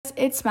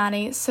it's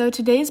Maddie. So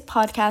today's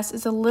podcast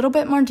is a little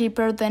bit more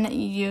deeper than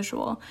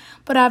usual,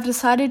 but I've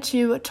decided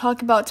to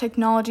talk about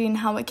technology and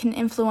how it can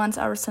influence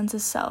our sense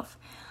of self.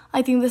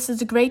 I think this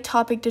is a great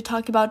topic to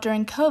talk about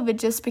during COVID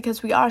just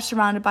because we are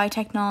surrounded by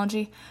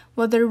technology,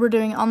 whether we're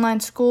doing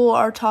online school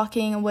or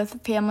talking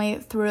with family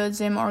through a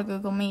Zoom or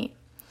Google Meet.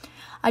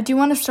 I do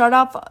want to start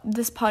off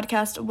this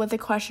podcast with a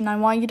question. I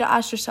want you to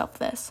ask yourself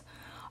this.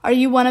 Are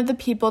you one of the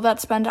people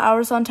that spend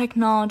hours on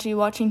technology,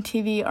 watching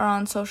TV, or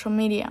on social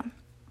media?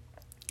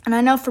 And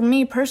I know for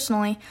me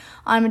personally,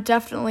 I'm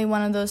definitely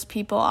one of those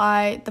people.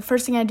 The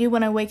first thing I do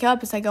when I wake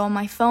up is I go on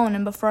my phone,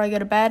 and before I go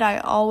to bed, I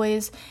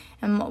always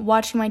am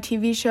watching my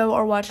TV show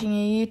or watching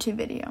a YouTube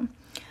video.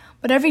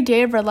 But every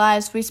day of our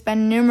lives, we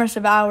spend numerous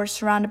of hours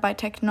surrounded by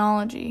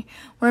technology.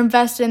 We're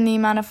invested in the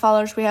amount of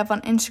followers we have on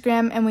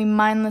Instagram, and we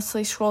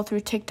mindlessly scroll through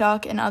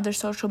TikTok and other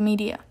social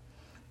media.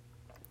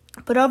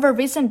 But over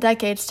recent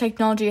decades,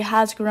 technology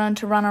has grown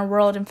to run our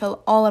world and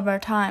fill all of our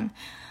time.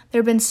 There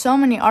have been so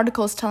many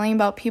articles telling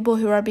about people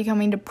who are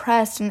becoming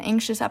depressed and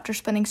anxious after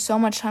spending so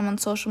much time on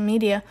social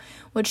media,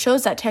 which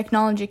shows that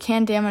technology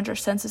can damage our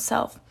sense of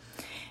self.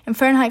 In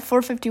Fahrenheit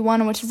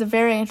 451, which is a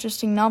very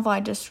interesting novel I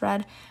just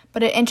read,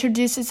 but it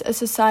introduces a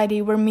society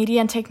where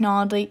media and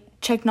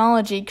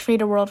technology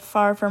create a world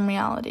far from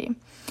reality.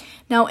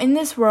 Now, in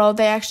this world,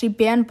 they actually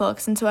ban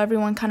books, and so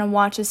everyone kind of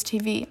watches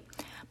TV.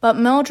 But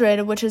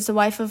Mildred, which is the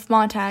wife of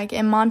Montag,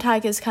 and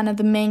Montag is kind of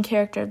the main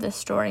character of this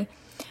story.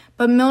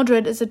 But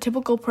Mildred is a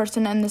typical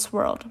person in this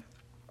world.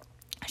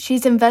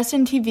 She's invested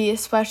in TV,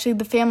 especially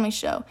the family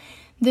show.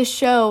 This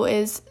show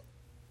is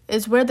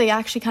where they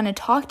actually kind of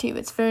talk to you.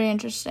 It's very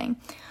interesting.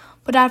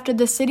 But after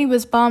the city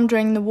was bombed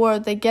during the war,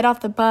 they get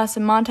off the bus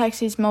and Montag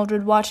sees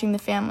Mildred watching the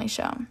family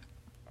show.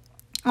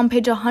 On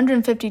page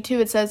 152,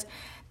 it says,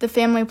 "The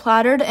family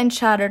plattered and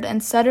chattered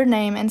and said her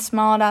name and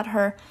smiled at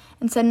her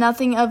and said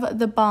nothing of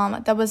the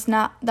bomb that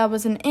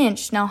was an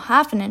inch, now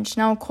half an inch,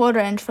 now a quarter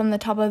inch from the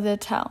top of the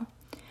hotel."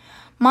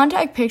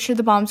 Montag pictured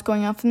the bombs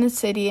going off in the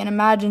city and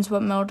imagines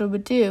what Mildred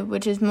would do,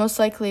 which is most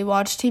likely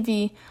watch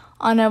TV,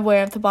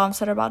 unaware of the bombs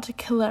that are about to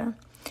kill her.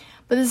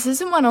 But this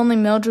isn't what only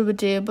Mildred would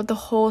do, but the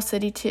whole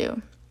city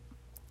too.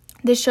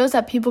 This shows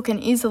that people can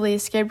easily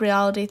escape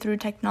reality through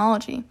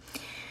technology.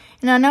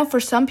 And I know for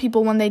some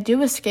people, when they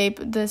do escape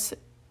this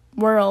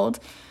world,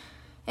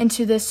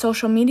 into this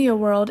social media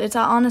world, it's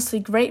honestly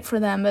great for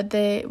them, but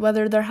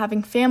whether they're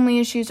having family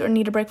issues or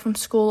need a break from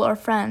school or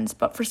friends.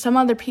 But for some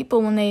other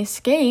people, when they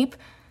escape,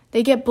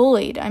 they get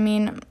bullied. I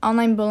mean,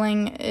 online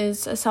bullying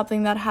is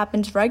something that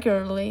happens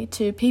regularly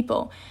to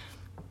people.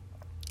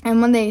 And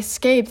when they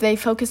escape, they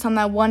focus on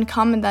that one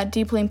comment that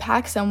deeply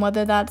impacts them,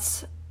 whether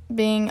that's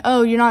being,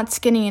 oh, you're not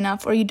skinny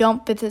enough, or you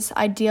don't fit this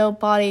ideal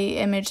body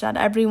image that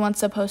everyone's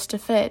supposed to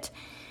fit.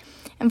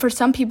 And for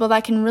some people,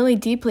 that can really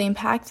deeply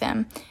impact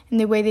them in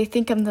the way they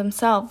think of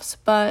themselves.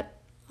 But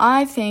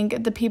I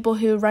think the people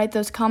who write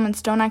those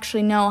comments don't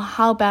actually know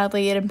how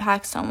badly it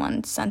impacts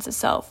someone's sense of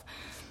self.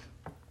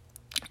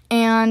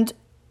 And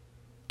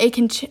it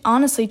can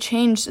honestly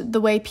change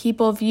the way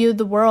people view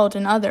the world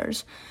and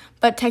others.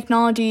 But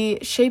technology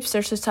shapes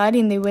their society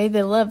and the way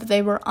they live.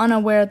 They were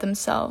unaware of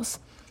themselves.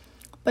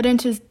 But in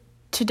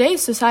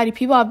today's society,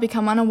 people have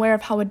become unaware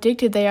of how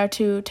addicted they are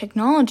to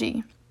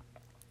technology.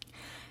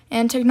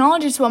 And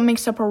technology is what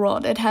makes up our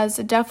world. It has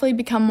definitely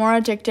become more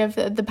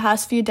addictive the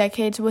past few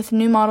decades with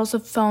new models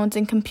of phones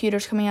and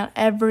computers coming out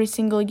every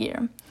single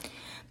year.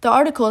 The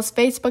article is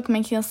Facebook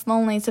Making Us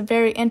Lonely. It's a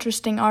very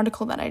interesting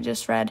article that I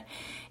just read.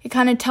 It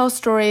kind of tells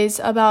stories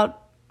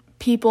about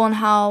people and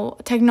how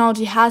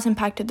technology has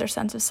impacted their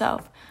sense of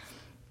self.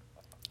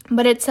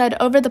 But it said,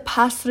 over the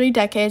past 3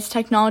 decades,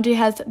 technology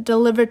has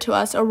delivered to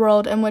us a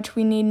world in which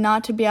we need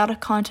not to be out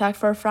of contact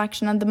for a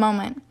fraction of the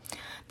moment.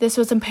 This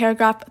was in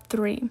paragraph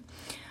 3.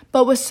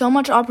 But with so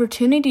much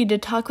opportunity to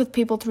talk with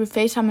people through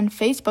FaceTime and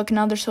Facebook and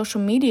other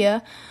social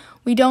media,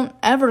 we don't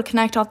ever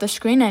connect off the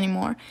screen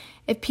anymore.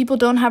 If people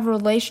don't have a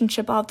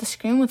relationship off the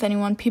screen with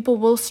anyone, people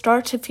will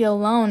start to feel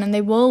alone and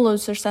they will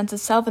lose their sense of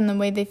self in the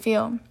way they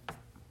feel.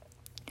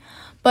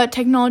 But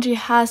technology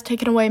has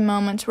taken away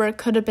moments where it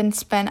could have been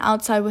spent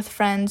outside with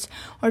friends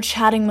or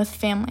chatting with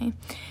family.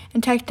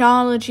 And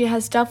technology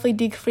has definitely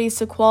decreased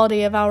the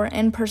quality of our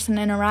in-person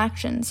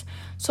interactions.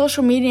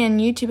 Social media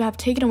and YouTube have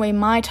taken away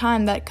my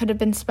time that could have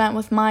been spent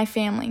with my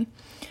family.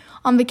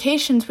 On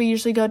vacations, we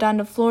usually go down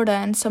to Florida,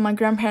 and so my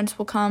grandparents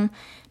will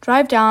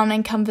drive down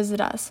and come visit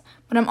us.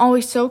 But I'm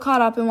always so caught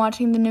up in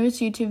watching the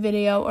newest YouTube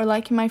video or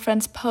liking my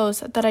friends'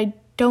 posts that I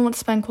don't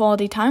spend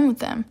quality time with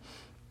them.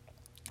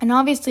 And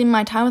obviously,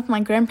 my time with my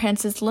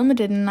grandparents is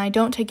limited, and I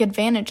don't take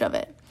advantage of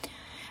it.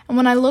 And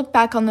when I look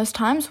back on those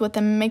times with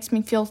them, it makes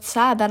me feel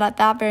sad that at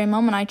that very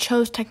moment, I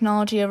chose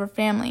technology over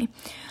family.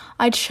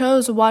 I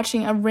chose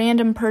watching a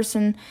random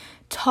person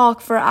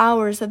talk for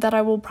hours that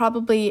I will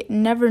probably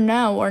never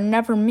know or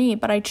never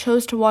meet, but I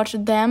chose to watch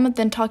them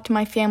then talk to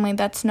my family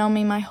that's known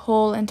me my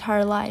whole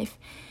entire life.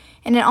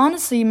 And it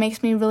honestly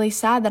makes me really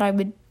sad that I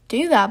would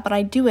do that, but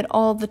I do it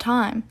all the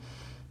time.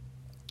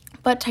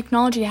 But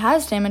technology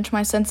has damaged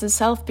my sense of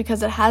self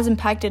because it has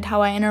impacted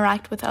how I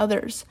interact with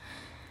others.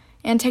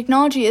 And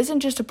technology isn't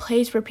just a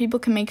place where people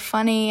can make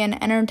funny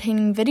and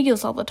entertaining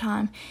videos all the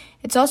time.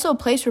 It's also a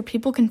place where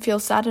people can feel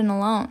sad and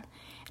alone.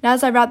 And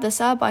as I wrap this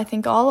up, I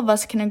think all of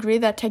us can agree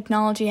that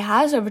technology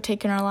has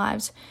overtaken our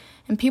lives.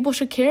 And people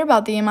should care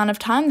about the amount of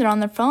time they're on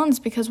their phones,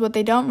 because what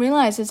they don't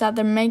realize is that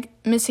they're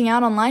missing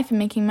out on life and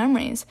making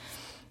memories.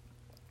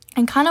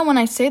 And kind of when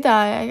I say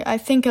that, I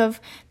think of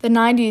the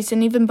 90s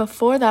and even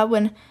before that,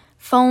 when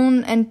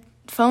phones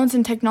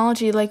and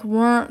technology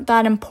weren't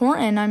that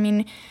important. I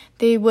mean,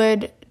 they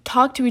would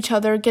talk to each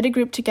other, get a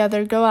group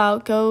together, go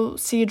out, go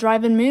see a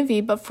drive-in movie.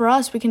 But for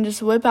us, we can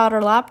just whip out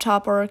our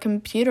laptop or a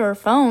computer or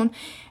phone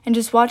and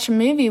just watch a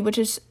movie, which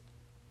is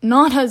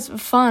not as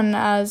fun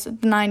as the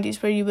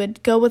 90s, where you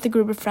would go with a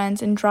group of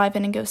friends and drive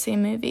in and go see a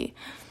movie.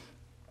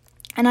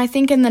 And I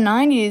think in the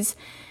 90s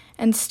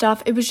and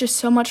stuff, it was just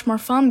so much more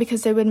fun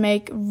because they would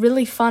make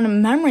really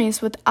fun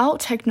memories without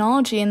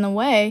technology in the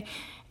way.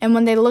 And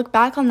when they look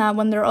back on that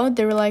when they're old,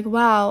 they were like,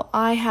 wow,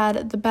 I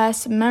had the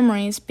best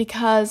memories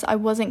because I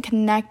wasn't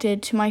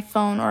connected to my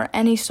phone or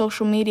any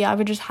social media. I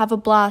would just have a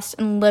blast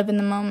and live in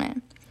the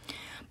moment.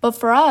 But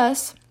for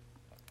us,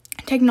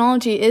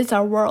 technology is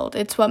our world.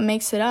 It's what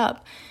makes it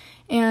up.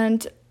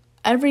 And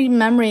every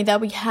memory that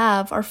we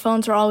have, our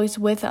phones are always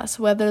with us,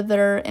 whether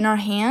they're in our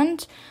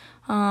hand,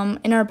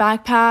 in our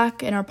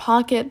backpack, in our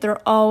pocket,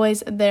 they're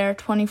always there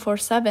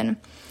 24/7.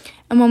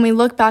 And when we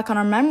look back on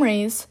our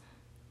memories,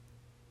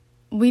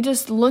 we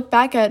just look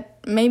back at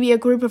maybe a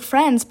group of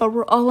friends, but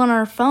we're all on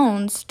our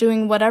phones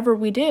doing whatever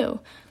we do.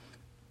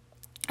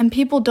 And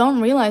people don't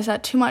realize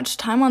that too much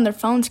time on their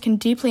phones can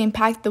deeply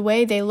impact the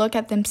way they look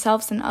at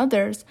themselves and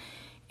others.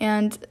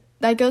 And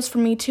that goes for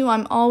me too.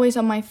 I'm always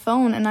on my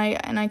phone and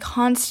I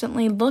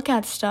constantly look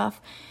at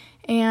stuff.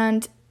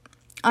 And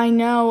I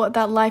know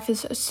that life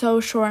is so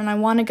short and I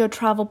want to go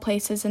travel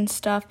places and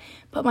stuff,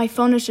 but my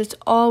phone is just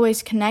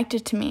always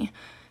connected to me.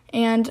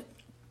 And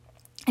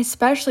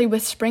especially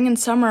with spring and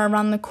summer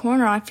around the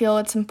corner, I feel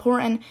it's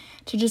important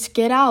to just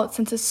get out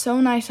since it's so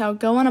nice out.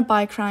 Go on a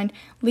bike ride,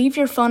 leave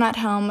your phone at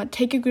home,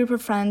 take a group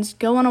of friends,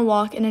 go on a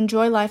walk and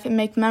enjoy life and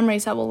make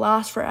memories that will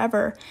last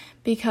forever.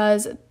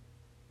 Because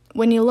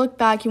when you look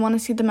back, you want to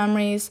see the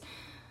memories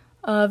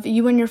of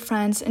you and your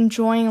friends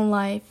enjoying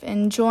life,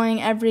 enjoying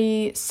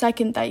every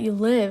second that you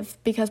live.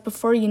 Because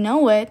before you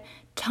know it,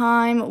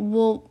 time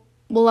will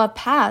have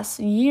passed,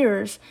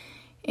 years.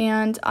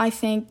 And I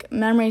think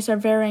memories are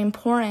very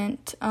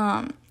important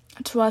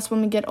to us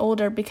when we get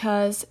older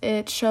because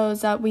it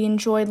shows that we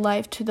enjoyed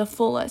life to the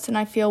fullest. And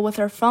I feel with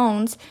our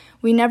phones,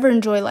 we never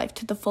enjoy life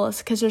to the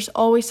fullest because there's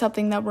always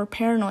something that we're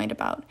paranoid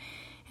about.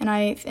 And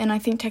I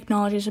think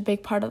technology is a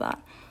big part of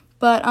that.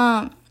 But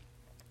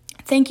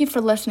thank you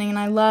for listening. And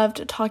I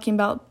loved talking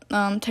about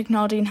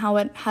technology and how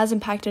it has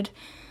impacted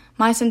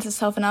my sense of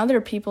self and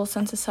other people's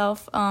sense of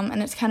self.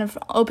 And it's kind of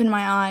opened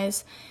my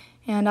eyes.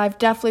 And I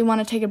definitely want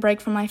to take a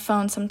break from my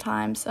phone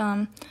sometimes.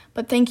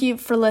 But thank you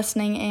for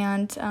listening,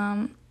 and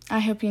I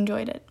hope you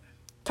enjoyed it.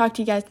 Talk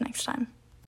to you guys next time.